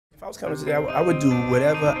If I was coming today, I would do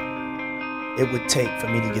whatever it would take for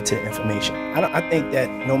me to get to the information. I think that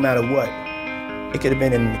no matter what, it could have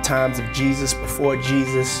been in the times of Jesus, before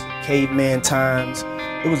Jesus, caveman times,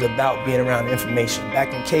 it was about being around the information.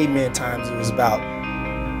 Back in caveman times, it was about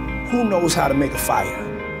who knows how to make a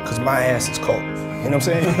fire, because my ass is cold. You know what I'm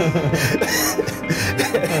saying?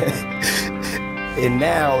 And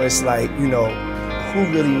now it's like, you know, who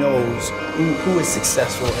really knows who is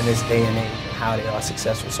successful in this day and age and how they are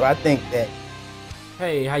successful. So I think that.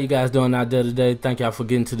 Hey, how you guys doing out there today? Thank y'all for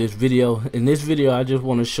getting to this video. In this video, I just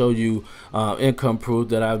want to show you income proof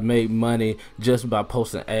that I've made money just by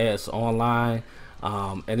posting ads online.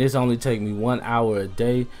 And this only take me 1 hour a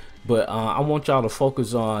day. But I want y'all to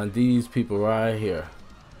focus on these people right here.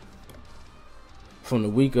 From the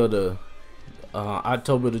week of the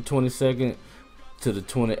October the 22nd to the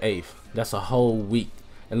 28th. That's a whole week.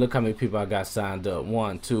 And look how many people I got signed up.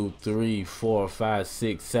 1, 2, 3, 4, 5,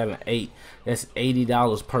 6, 7, 8. That's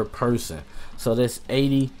 $80 per person. So that's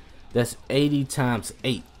 80. That's 80 times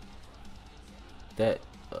 8. That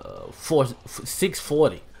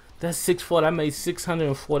 640. That's 640. I made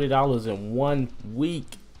 $640 in 1 week.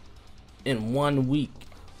 In 1 week,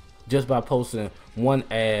 just by posting one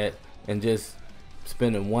ad and just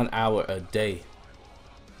spending 1 hour a day.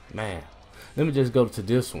 Man, let me just go to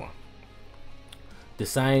this one. The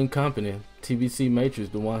same company, TBC Matrix,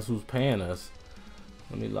 the ones who's paying us.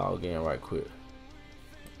 Let me log in right quick.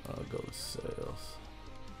 I'll go to sales.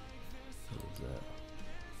 What is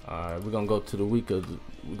that? All right, we're gonna go to the week of.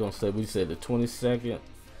 We said the 22nd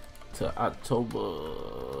to October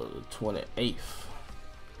 28th.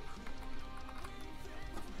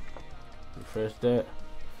 Refresh that.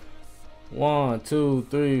 1, 2,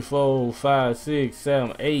 3, 4, 5, 6,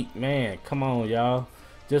 7, 8. Man, come on, y'all.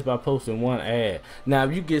 Just by posting one ad. Now,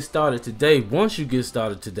 if you get started today, once you get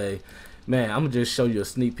started today, man, I'm gonna just show you a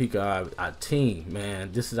sneak peek of our team,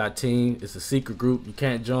 man. This is our team. It's a secret group. You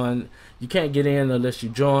can't join. You can't get in unless you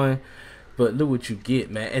join. But look what you get,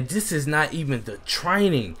 man. And this is not even the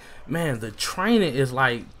training, man. The training is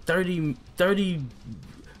like 30.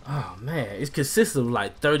 Oh man, it consists of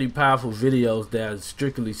like 30 powerful videos that are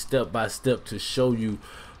strictly step by step to show you,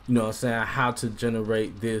 you know what I'm saying, how to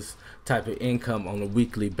generate this type of income on a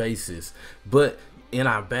weekly basis. But in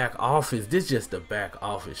our back office, this is just the back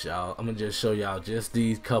office, y'all. I'm gonna just show y'all just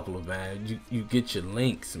these couple of, man. You get your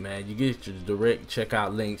links, man. You get your direct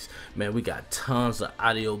checkout links, man. We got tons of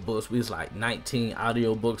audio books. It's like 19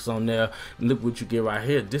 audio books on there. And look what you get right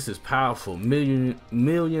here. This is powerful.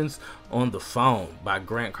 Millions on the Phone by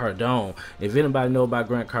Grant Cardone. If anybody know about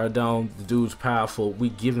Grant Cardone, the dude's powerful. We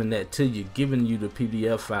giving that to you, giving you the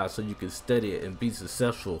PDF file so you can study it and be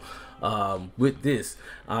successful with this.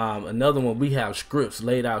 Another one, we have scripts,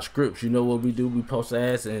 laid out scripts. You know what we do? We post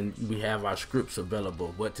ads and we have our scripts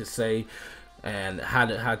available, what to say and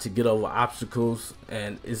how to get over obstacles,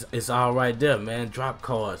 and it's all right there, man. Drop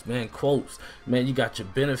cards, man, quotes, man. You got your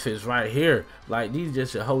benefits right here. Like, these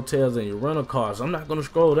just your hotels and your rental cars. I'm not gonna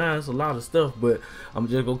scroll down, it's a lot of stuff, but I'm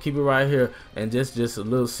just gonna keep it right here. And just a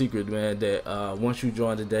little secret, man, that once you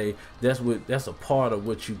join today, that's a part of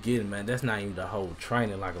what you get, man. That's not even the whole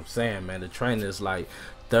training, like I'm saying, man. The training is like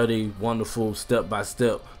 30 wonderful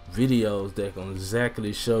step-by-step videos that can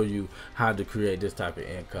exactly show you how to create this type of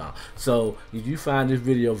income. So if you find this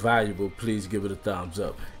video valuable, please give it a thumbs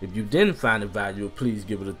up. If you didn't find it valuable, please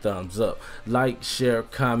give it a thumbs up. Like, share,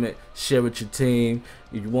 comment, share with your team.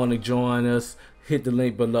 If you want to join us, hit the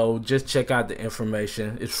link below. Just check out the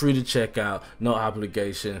information. It's free to check out, no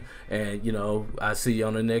obligation. And you know, I'll see you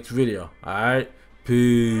on the next video. All right,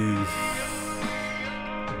 peace.